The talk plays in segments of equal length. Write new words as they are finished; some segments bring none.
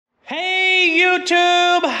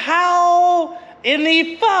YouTube, how in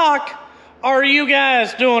the fuck are you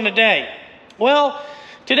guys doing today? Well,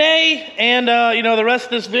 today and the rest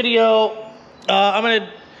of this video, I'm gonna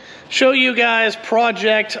show you guys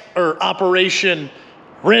project or operation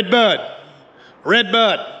Redbud,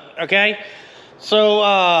 okay?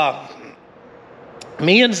 So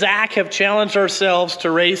me and Zach have challenged ourselves to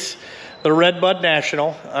race the Redbud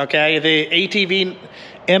National, okay, the ATV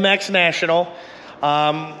MX National.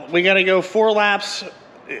 We got to go 4 laps,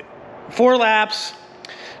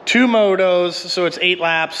 2 motos, so it's 8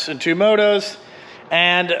 laps and 2 motos.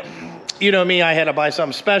 And you know me, I had to buy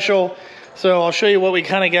something special, so I'll show you what we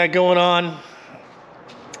kind of got going on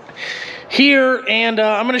here. And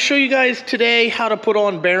I'm going to show you guys today how to put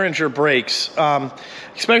on Behringer brakes,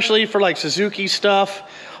 especially for like Suzuki stuff.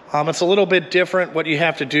 It's a little bit different what you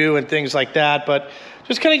have to do and things like that, but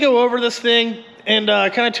just kind of go over this thing and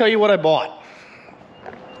kind of tell you what I bought.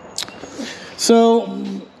 So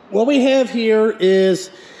what we have here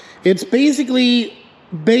is, it's basically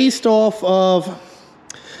based off of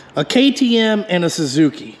a KTM and a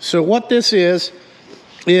Suzuki. So what this is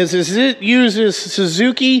it uses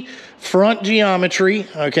Suzuki front geometry,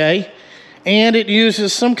 okay? And it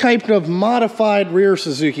uses some type of modified rear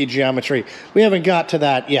Suzuki geometry. We haven't got to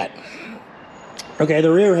that yet. Okay,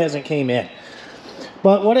 the rear hasn't came in.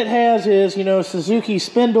 But what it has is, you know, Suzuki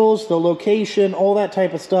spindles, the location, all that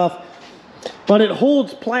type of stuff. But it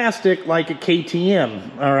holds plastic like a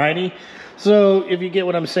KTM, alrighty? So if you get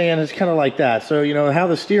what I'm saying, it's kind of like that. So, you know, how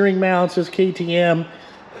the steering mounts is KTM,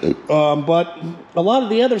 but a lot of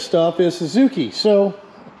the other stuff is Suzuki. So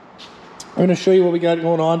I'm going to show you what we got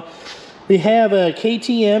going on. We have a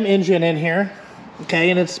KTM engine in here, okay,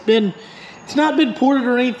 and it's not been ported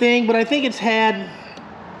or anything, but I think it's had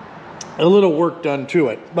a little work done to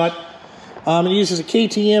it. But it uses a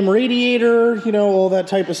KTM radiator, you know, all that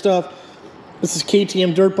type of stuff. This is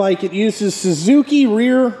KTM dirt bike. It uses Suzuki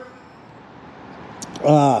rear,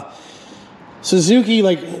 Suzuki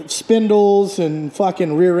like spindles and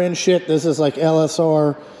fucking rear end shit. This is like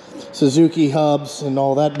LSR Suzuki hubs and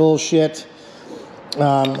all that bullshit.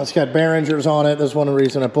 It's got Behringers on it. That's one of the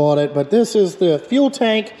reasons I bought it. But this is the fuel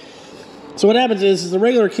tank. So what happens is the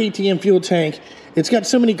regular KTM fuel tank, it's got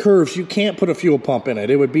so many curves you can't put a fuel pump in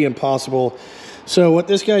it. It would be impossible. So what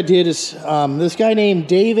this guy did is, this guy named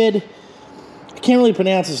David, I can't really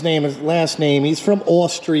pronounce his name, his last name. He's from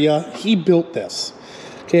Austria. He built this.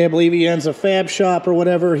 Okay, I believe he owns a fab shop or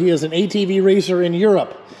whatever. He is an ATV racer in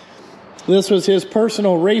Europe. This was his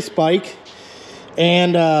personal race bike.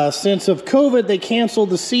 And since of COVID, they canceled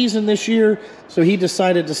the season this year. So he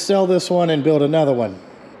decided to sell this one and build another one.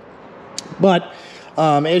 But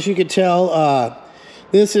as you can tell,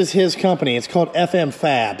 this is his company. It's called FM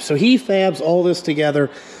Fab. So he fabs all this together.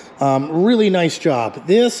 Really nice job.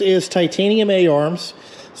 This is titanium A-arms,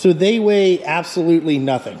 so they weigh absolutely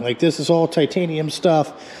nothing. Like, this is all titanium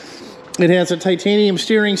stuff. It has a titanium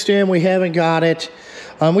steering stem. We haven't got it.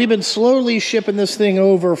 We've been slowly shipping this thing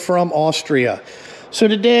over from Austria. So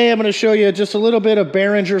today I'm going to show you just a little bit of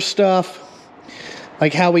Behringer stuff,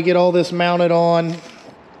 like how we get all this mounted on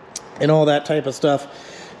and all that type of stuff.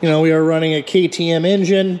 You know, we are running a KTM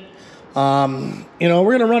engine. You know,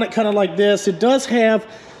 we're going to run it kind of like this. It does have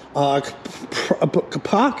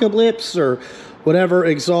apocalypse or whatever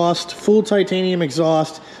exhaust, full titanium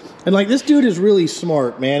exhaust. And like, this dude is really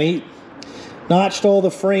smart, man. He notched all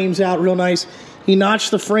the frames out real nice. He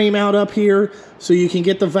notched the frame out up here so you can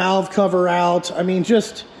get the valve cover out. I mean,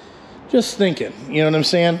 just thinking, you know what I'm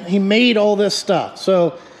saying? He made all this stuff.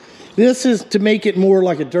 So this is to make it more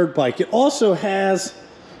like a dirt bike. It also has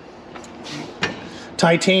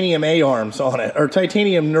titanium A-arms on it, or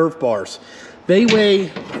titanium nerf bars. They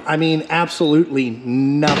weigh, I mean, absolutely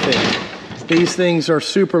nothing. These things are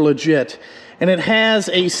super legit. And it has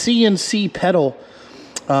a CNC pedal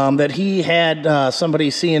that he had somebody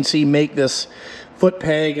CNC make this foot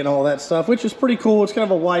peg and all that stuff, which is pretty cool. It's kind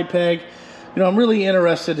of a wide peg. You know, I'm really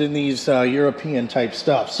interested in these European type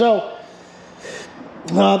stuff. So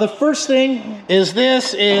the first thing is,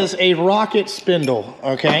 this is a rocket spindle,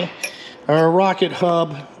 okay? Or a rocket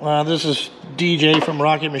hub. This is DJ from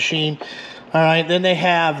Rocket Machine. All right, then they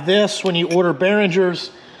have this when you order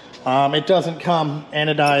Behringers. It doesn't come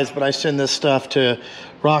anodized, but I send this stuff to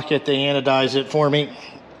Rocket. They anodize it for me.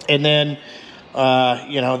 And then,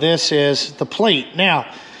 you know, this is the plate.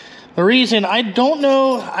 Now, the reason, I don't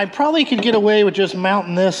know, I probably could get away with just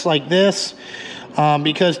mounting this like this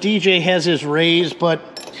because DJ has his raised, but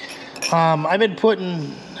I've been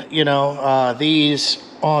putting, you know, these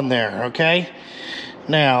on there, okay?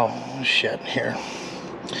 Now, shit, here.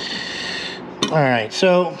 All right,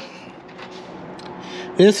 so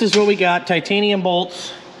This is what we got, titanium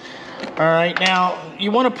bolts. All right, now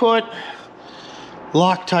you want to put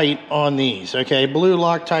Loctite on these, okay? Blue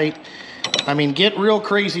Loctite. I mean, get real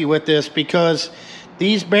crazy with this because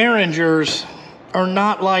these Behringers are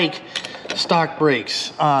not like stock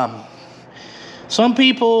brakes. Some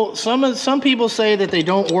people say that they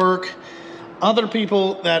don't work. Other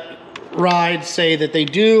people that ride say that they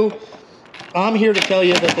do. I'm here to tell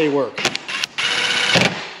you that they work.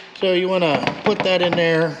 So you want to put that in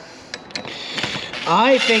there.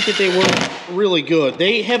 I think that they work really good.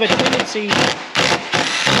 They have a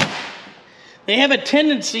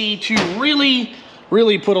tendency to really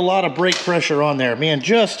put a lot of brake pressure on there. Man,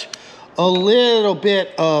 just a little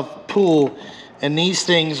bit of pull and these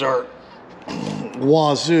things are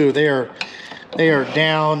wazoo. They are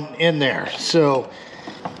down in there. So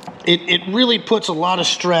it really puts a lot of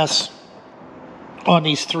stress on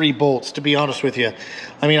these 3 bolts, to be honest with you.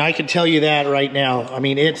 I mean, I can tell you that right now. I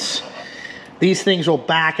mean, these things will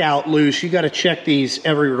back out loose. You got to check these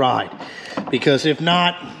every ride, because if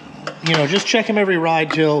not, you know, just check them every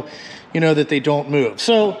ride till you know that they don't move.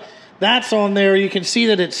 So that's on there. You can see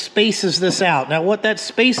that it spaces this out. Now, what that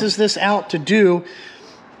spaces this out to do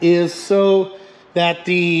is so that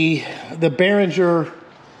the Behringer,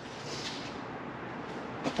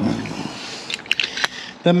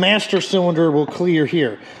 the master cylinder will clear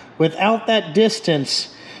here. Without that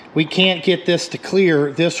distance, we can't get this to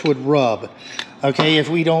clear. This would rub, okay, if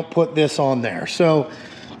we don't put this on there. So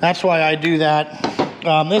that's why I do that.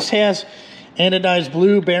 This has anodized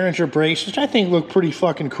blue Behringer brakes, which I think look pretty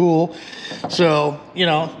fucking cool. So, you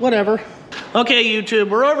know, whatever. Okay, YouTube,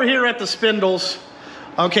 we're over here at the spindles.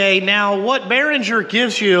 Okay, now what Behringer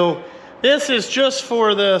gives you, this is just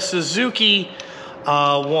for the Suzuki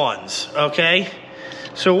ones, okay?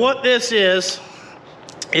 So what this is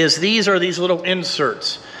these are these little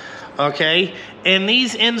inserts, okay? And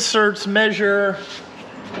these inserts measure,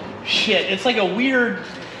 shit, it's like a weird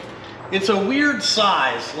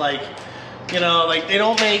size. Like, you know, like they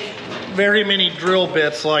don't make very many drill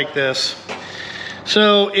bits like this.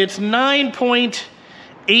 So it's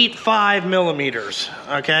 9.85 millimeters,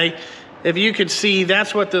 okay? If you could see,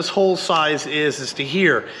 that's what this whole size is to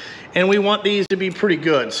here. And we want these to be pretty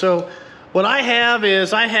good. So what I have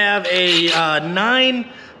is I have a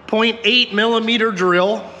 9.8 millimeter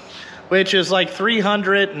drill, which is like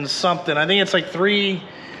 300 and something. I think it's like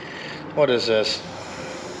what is this?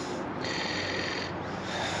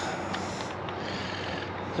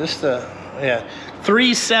 Just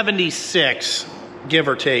 376, give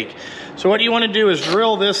or take. So what you want to do is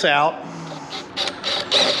drill this out.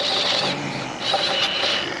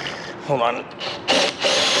 Hold on.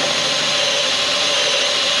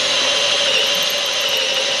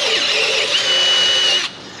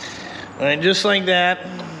 All right, just like that.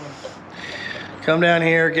 Come down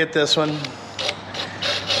here, get this one.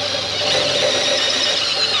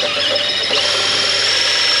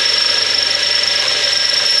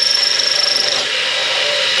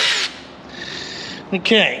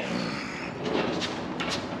 Okay.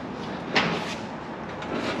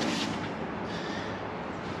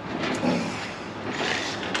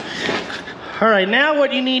 All right, now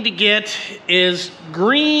what you need to get is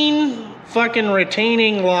green fucking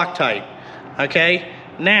retaining Loctite, okay?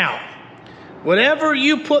 Now, whatever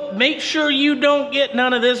you put, make sure you don't get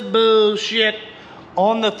none of this bullshit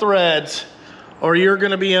on the threads or you're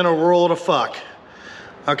gonna be in a world of fuck,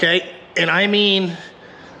 okay? And I mean,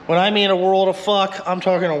 when I mean a world of fuck, I'm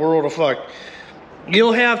talking a world of fuck.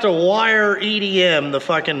 You'll have to wire EDM the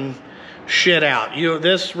fucking shit out.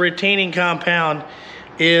 This retaining compound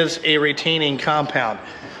is a retaining compound,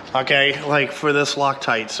 okay, like for this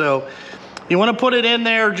Loctite. So you want to put it in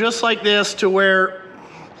there just like this to where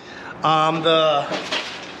the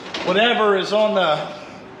whatever is on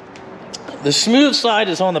the smooth side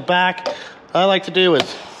is on the back. What I like to do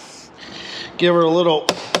is give her a little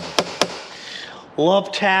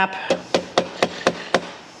love tap.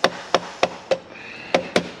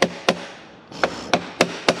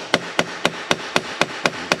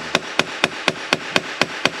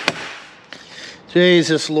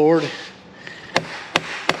 Jesus Lord.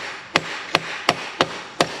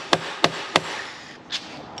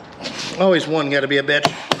 Always one got to be a bitch.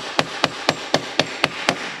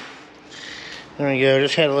 There we go.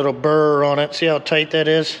 Just had a little burr on it. See how tight that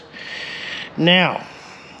is? Now,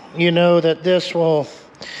 you know that this will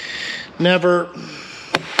never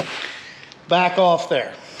back off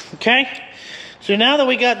there. Okay? So now that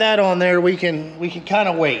we got that on there, we can kind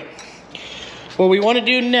of wait. What we want to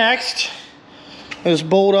do next is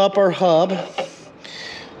bolt up our hub.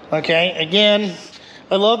 Okay, again,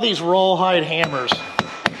 I love these rawhide hammers.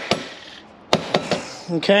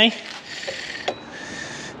 Okay?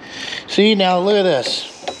 See, now look at this.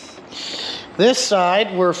 This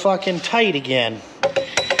side, we're fucking tight again.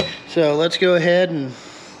 So let's go ahead and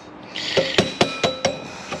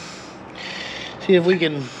see if we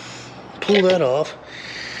can pull that off.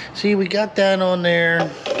 See, we got that on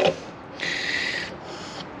there.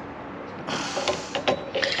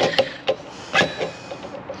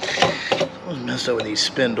 Something's messed up with these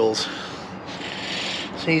spindles.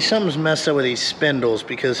 See, something's messed up with these spindles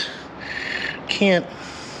because can't.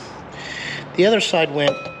 The other side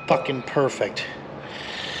went fucking perfect.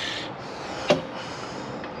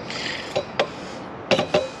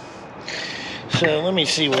 So let me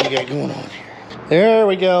see what we got going on here. There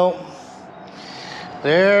we go.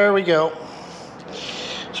 There we go.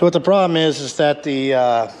 So what the problem is that the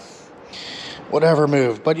whatever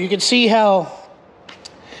moved, but you can see how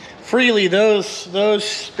freely those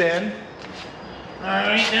spin. All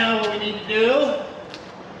right, now what we need to do,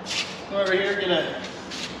 go over here,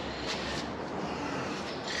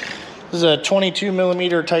 this is a 22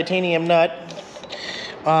 millimeter titanium nut.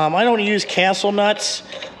 I don't use castle nuts.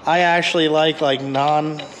 I actually like I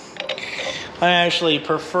actually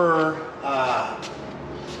prefer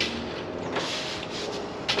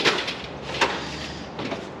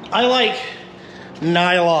I like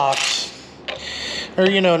nylocks, or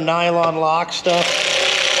nylon lock stuff.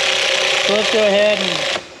 So let's go ahead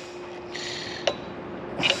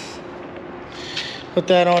and put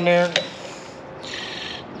that on there.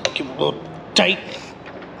 Give it a little tight.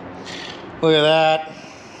 Look at that.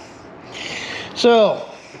 So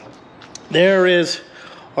there is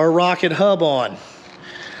our rocket hub on.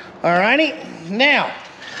 Alrighty, now,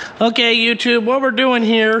 okay, YouTube, what we're doing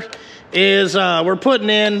here is we're putting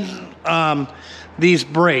in these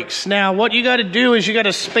brakes. Now, what you got to do is you got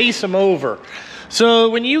to space them over. So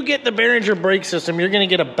when you get the Behringer brake system, you're going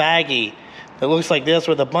to get a baggie that looks like this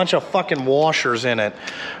with a bunch of fucking washers in it.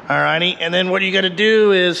 Alrighty, and then what you got to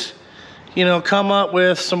do is, come up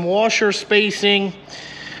with some washer spacing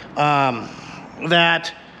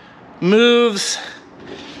that moves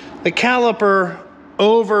the caliper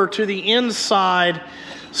over to the inside,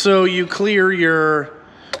 so you clear the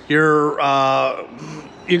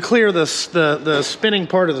spinning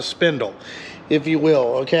part of the spindle, if you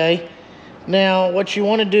will. Okay. Now, what you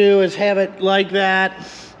want to do is have it like that.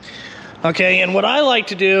 Okay, and what I like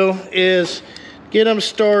to do is get them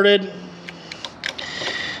started,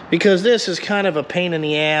 because this is kind of a pain in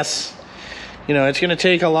the ass. It's going to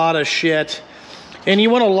take a lot of shit, and you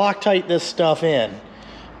want to Loctite this stuff in.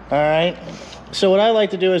 All right. So what I like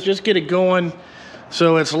to do is just get it going,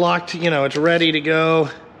 so it's locked. It's ready to go,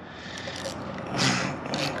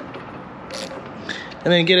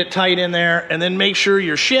 and then get it tight in there, and then make sure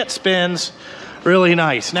your shit spins really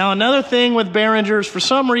nice. Now, another thing with Behringers, for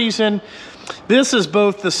some reason, this is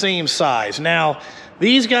both the same size. Now,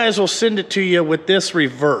 these guys will send it to you with this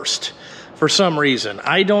reversed for some reason.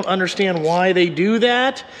 I don't understand why they do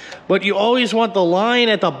that, but you always want the line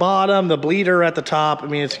at the bottom, the bleeder at the top. I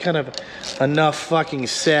mean, it's kind of enough fucking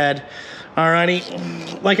said.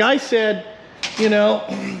 Alrighty, like I said,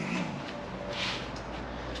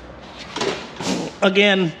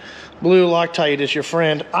 again, Blue Loctite is your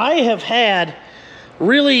friend. I have had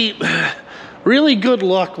really good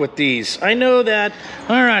luck with these. I know that.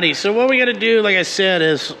 Alrighty, so what we got to do, like I said,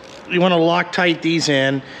 is you want to Loctite these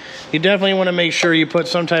in. You definitely want to make sure you put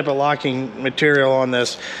some type of locking material on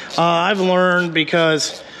this. I've learned,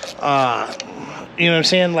 because, you know what I'm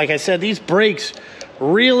saying? Like I said, these brakes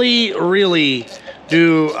really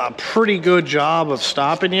do a pretty good job of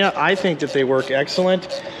stopping you. I think that they work excellent.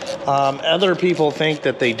 Other people think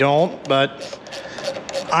that they don't, but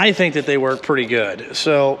I think that they work pretty good.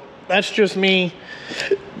 So that's just me,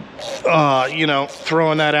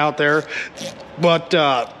 throwing that out there. But,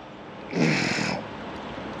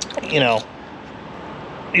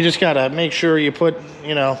 you just gotta make sure you put,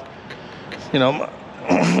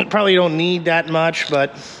 probably don't need that much,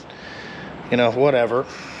 but, whatever.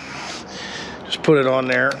 Just put it on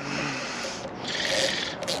there.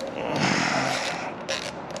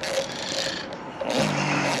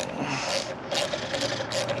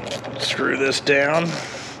 Screw this down.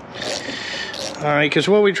 All right, because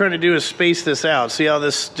what we're trying to do is space this out. See how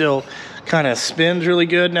this still kind of spins really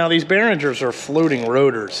good? Now, these Behringers are floating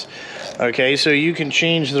rotors. Okay, so you can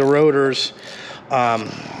change the rotors,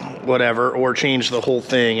 whatever, or change the whole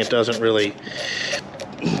thing. It doesn't really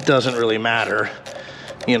matter,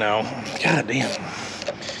 God damn.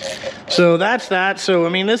 So that's that. So, I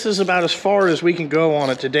mean, this is about as far as we can go on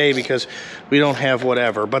it today, because we don't have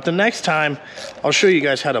whatever. But the next time, I'll show you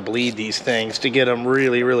guys how to bleed these things to get them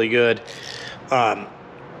really good.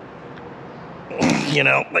 You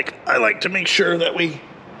know, like, I like to make sure that we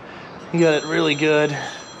got it really good.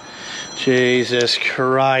 Jesus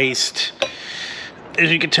Christ. As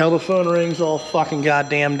you can tell, the phone rings all fucking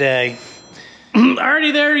goddamn day.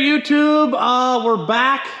 Alrighty there, YouTube. We're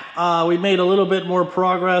back. We made a little bit more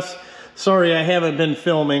progress. Sorry I haven't been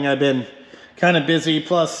filming. I've been kind of busy.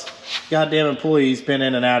 Plus, goddamn employees been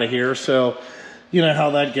in and out of here. So, you know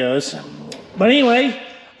how that goes. But anyway,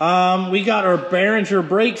 we got our Behringer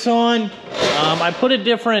brakes on. I put a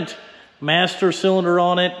different master cylinder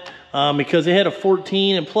on it because it had a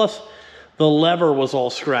 14, and plus the lever was all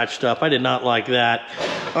scratched up. I did not like that.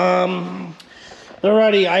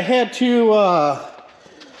 Alrighty, I had to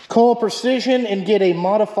call Precision and get a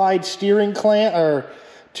modified steering clamp, or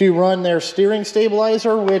to run their steering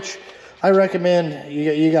stabilizer, which I recommend.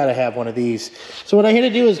 You got to have one of these. So what I had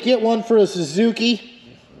to do is get one for a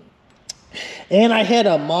Suzuki, and I had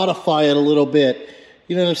to modify it a little bit.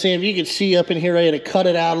 You know what I'm saying? If you can see up in here, I had to cut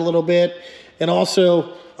it out a little bit, and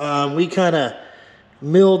also we kind of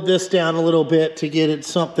milled this down a little bit to get it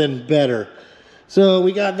something better. So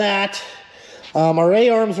we got that. Our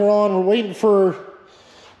A-arms are on. We're waiting for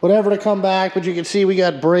whatever to come back, but you can see we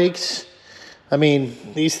got brakes. I mean,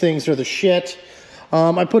 these things are the shit.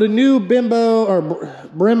 I put a new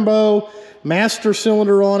Brembo master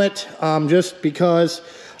cylinder on it just because,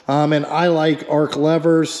 and I like arc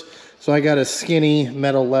levers, so I got a skinny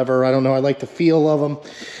metal lever. I don't know, I like the feel of them.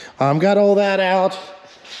 Got all that out.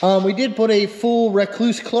 We did put a full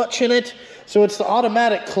Recluse clutch in it, so it's the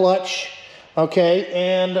automatic clutch, okay?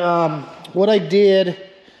 And what I did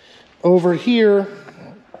over here,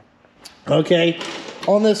 okay,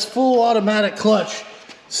 on this full automatic clutch,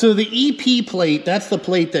 so the EP plate, that's the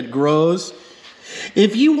plate that grows.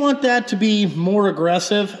 If you want that to be more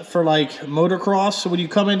aggressive for like motocross, so when you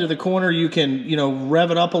come into the corner, you can, you know,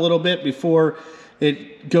 rev it up a little bit before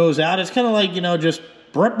it goes out. It's kind of like, you know, just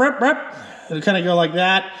brep, brep, brep. It'll kind of go like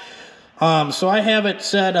that. So I have it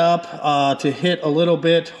set up to hit a little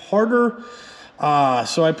bit harder.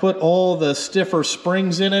 So I put all the stiffer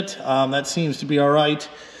springs in it. That seems to be all right.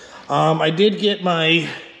 I did get my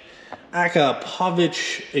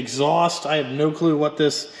Akapovich exhaust. I have no clue what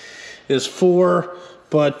this is for,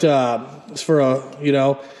 but it's for a, you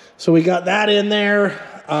know, so we got that in there.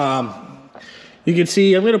 You can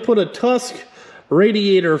see I'm going to put a Tusk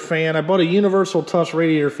radiator fan. I bought a universal Tusk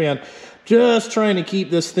radiator fan, just trying to keep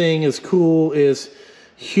this thing as cool as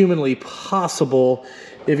humanly possible,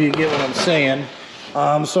 if you get what I'm saying.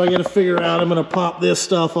 So I got to figure out, I'm going to pop this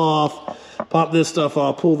stuff off,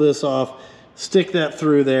 pull this off, stick that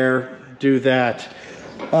through there, do that.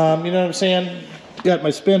 You know what I'm saying? Got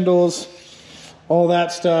my spindles, all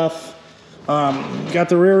that stuff. Got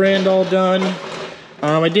the rear end all done.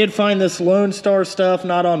 I did find this Lone Star stuff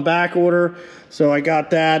not on back order, so I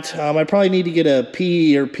got that. I probably need to get a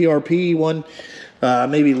P or PRP one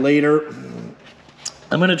maybe later.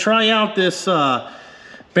 I'm going to try out this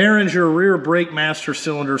Behringer rear brake master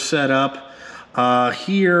cylinder setup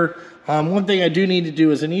here. One thing I do need to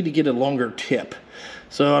do is I need to get a longer tip.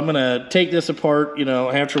 So I'm going to take this apart, you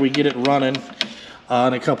know, after we get it running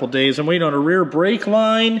in a couple days. I'm waiting on a rear brake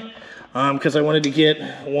line because I wanted to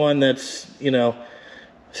get one that's, you know,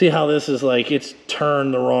 see how this is like, it's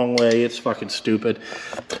turned the wrong way. It's fucking stupid.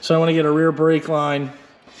 So I want to get a rear brake line.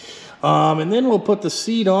 And then we'll put the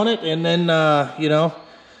seat on it, and then, you know,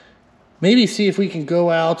 maybe see if we can go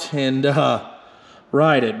out and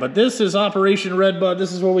ride it. But this is Operation Redbud.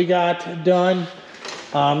 This is what we got done.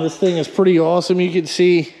 This thing is pretty awesome. You can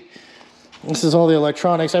see this is all the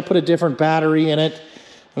electronics. I put a different battery in it.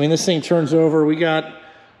 I mean, this thing turns over. We got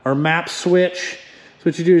our map switch. So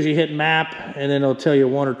what you do is you hit map, and then it'll tell you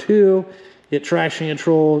 1 or 2. Hit traction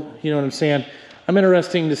control. You know what I'm saying? I'm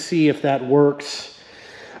interested to see if that works.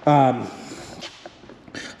 Our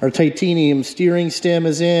titanium steering stem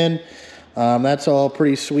is in. That's all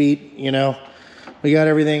pretty sweet, you know. We got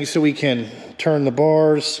everything so we can turn the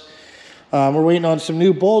bars. We're waiting on some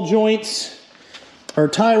new ball joints, or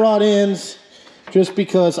tie rod ends, just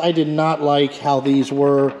because I did not like how these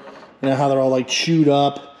were, you know, how they're all like chewed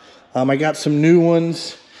up. I got some new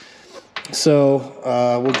ones,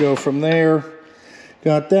 so we'll go from there.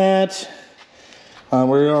 Got that. We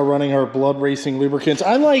are running our blood racing lubricants.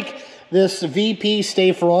 I like this VP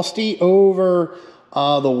Stay Frosty over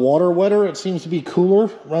the water wetter. It seems to be cooler,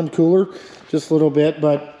 run cooler, just a little bit.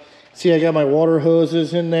 But see, I got my water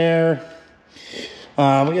hoses in there.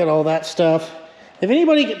 We got all that stuff. If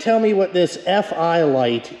anybody could tell me what this FI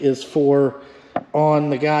light is for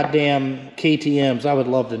on the goddamn KTMs, I would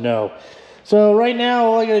love to know. So right now,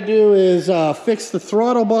 all I gotta do is fix the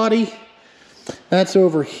throttle body. That's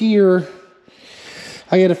over here.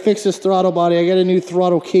 I got to fix this throttle body. I got a new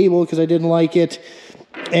throttle cable because I didn't like it.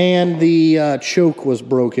 And the choke was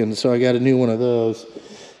broken, so I got a new one of those.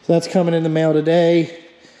 So that's coming in the mail today.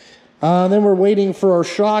 Then we're waiting for our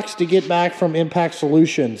shocks to get back from Impact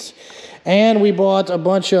Solutions. And we bought a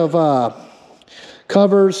bunch of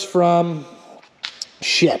covers from,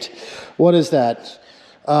 what is that?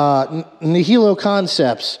 Nihilo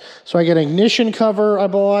Concepts. So I got an ignition cover I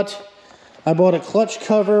bought a clutch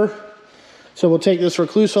cover. So we'll take this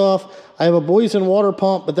recluse off. I have a Boysen water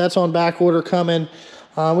pump, but that's on back order coming.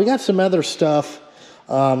 We got some other stuff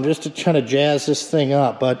just to try to jazz this thing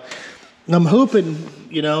up. But I'm hoping,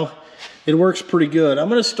 you know, it works pretty good. I'm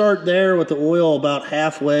going to start there with the oil about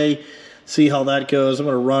halfway, see how that goes. I'm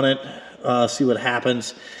going to run it, see what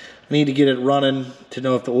happens. I need to get it running to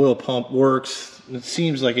know if the oil pump works. It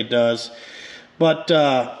seems like it does. But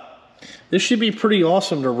this should be pretty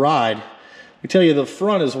awesome to ride. I tell you, the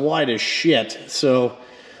front is wide as shit, so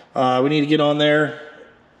we need to get on there.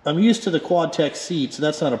 I'm used to the Quad-Tech seat, so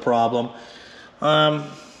that's not a problem.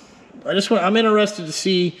 I'm interested to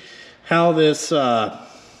see how this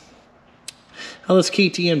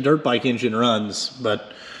KTM dirt bike engine runs,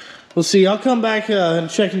 but we'll see. I'll come back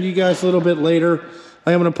and check into you guys a little bit later.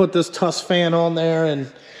 I am going to put this Tuss fan on there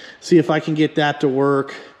and see if I can get that to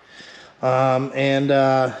work.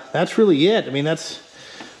 That's really it. I mean, that's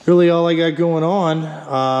really all I got going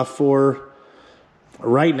on for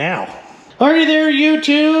right now. Alrighty there,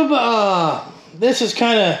 YouTube. This is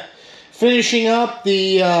kind of finishing up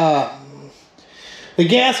the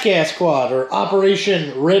gas quad, or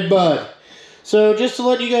Operation Red Bud. So just to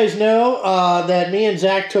let you guys know that me and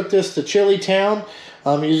Zach took this to Chili Town.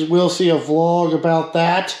 You will see a vlog about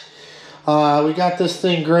that. We got this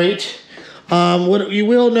thing great. What you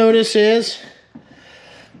will notice is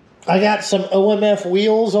I got some OMF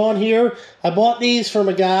wheels on here. I bought these from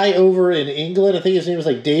a guy over in England. I think his name was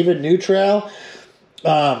like David Neutral.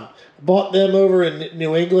 Bought them over in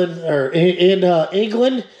New England, or in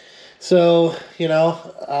England. So, you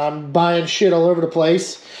know, I'm buying shit all over the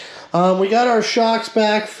place. We got our shocks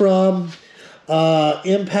back from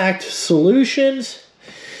Impact Solutions.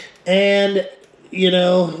 And, you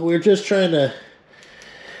know, we're just trying to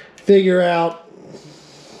figure out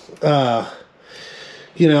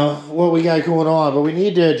you know, what we got going on, but we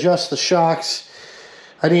need to adjust the shocks.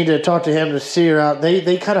 I need to talk to him to see her out.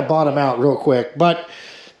 They kind of bottom out real quick, but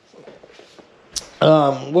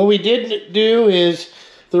what we did do is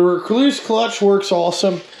the Recluse clutch works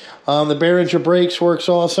awesome. The Behringer brakes works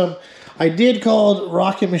awesome. I did call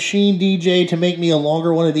Rocket Machine DJ to make me a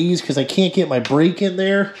longer one of these because I can't get my brake in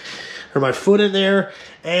there, or my foot in there,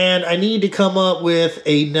 and I need to come up with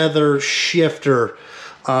another shifter.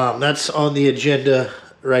 That's on the agenda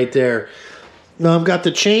right there. Now I've got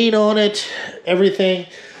the chain on it, everything.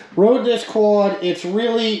 Rode this quad. It's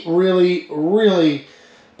really, really, really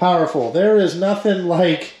powerful. There is nothing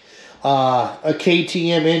like a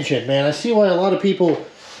KTM engine, man. I see why a lot of people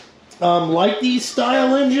like these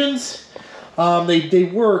style engines.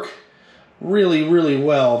 They work really, really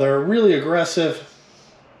well. They're really aggressive.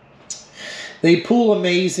 They pull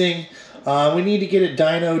amazing. We need to get it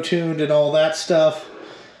dyno tuned and all that stuff.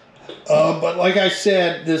 But like I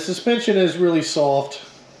said, the suspension is really soft,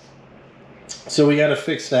 so we got to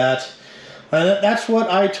fix that. That's what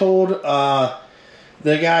I told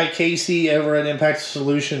the guy Casey over at Impact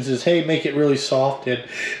Solutions is, hey, make it really soft, and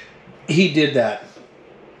he did that.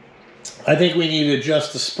 I think we need to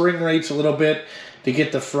adjust the spring rates a little bit to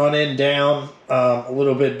get the front end down a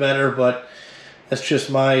little bit better, but that's just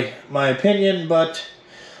my opinion, but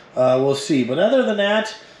we'll see. But other than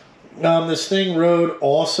that, this thing rode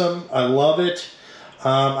awesome. I love it.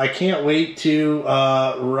 I can't wait to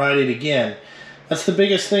ride it again. That's the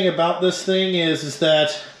biggest thing about this thing is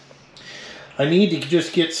that I need to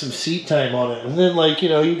just get some seat time on it. And then, like, you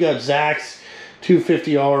know, you got Zach's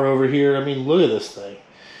 250R over here. I mean, look at this thing.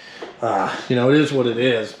 You know, it is what it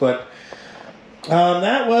is. But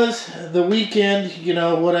that was the weekend, you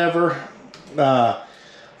know, whatever. I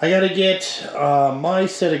got to get my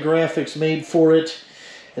set of graphics made for it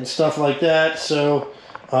and stuff like that, so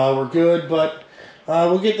we're good, but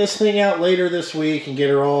we'll get this thing out later this week and get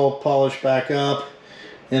her all polished back up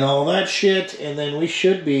and all that shit, and then we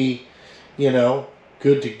should be, you know,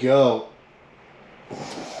 good to go.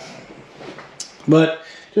 But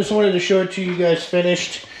just wanted to show it to you guys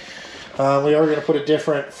finished. We are going to put a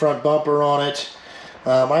different front bumper on it.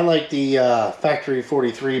 I like the factory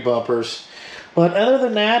 43 bumpers, but other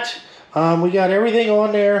than that, we got everything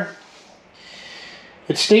on there.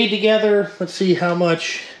 It stayed together. Let's see how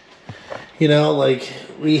much, you know, like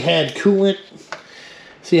we had coolant.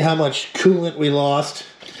 See how much coolant we lost.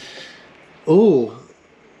 Ooh,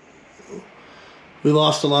 we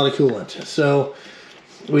lost a lot of coolant. So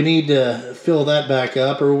we need to fill that back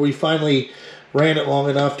up, or we finally ran it long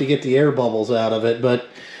enough to get the air bubbles out of it. But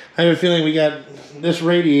I have a feeling we got, this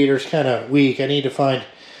radiator's kind of weak. I need to find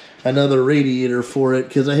another radiator for it,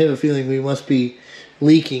 because I have a feeling we must be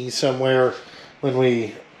leaking somewhere when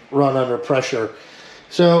we run under pressure.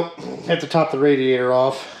 So have to top the radiator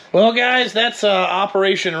off. Well, guys, that's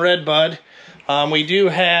Operation Redbud. We do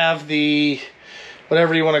have the,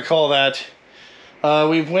 whatever you want to call that.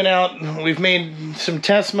 We've went out, we've made some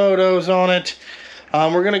test motos on it.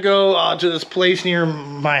 We're going to go to this place near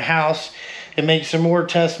my house and make some more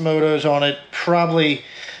test motos on it probably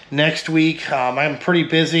next week. I'm pretty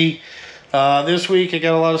busy this week. I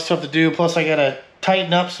got a lot of stuff to do. Plus, I got to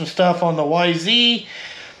tighten up some stuff on the YZ.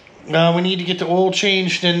 We need to get the oil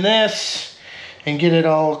changed in this and get it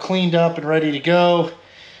all cleaned up and ready to go.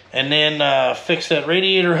 And then fix that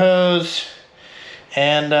radiator hose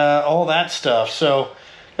and all that stuff. So,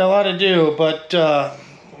 got a lot to do. But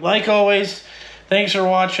like always, thanks for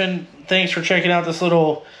watching. Thanks for checking out this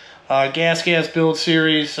little gas build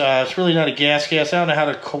series. It's really not a gas. I don't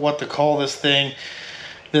know what to call this thing.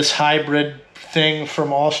 This hybrid thing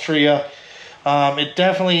from Austria. It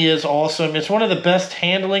definitely is awesome. It's one of the best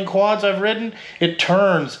handling quads I've ridden. It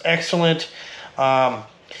turns excellent.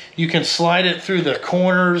 You can slide it through the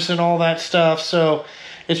corners and all that stuff. So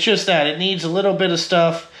it's just that. It needs a little bit of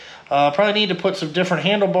stuff. Probably need to put some different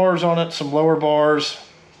handlebars on it, some lower bars,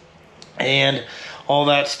 and all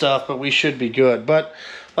that stuff. But we should be good. But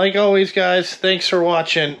like always, guys, thanks for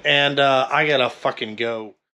watching. And I gotta fucking go.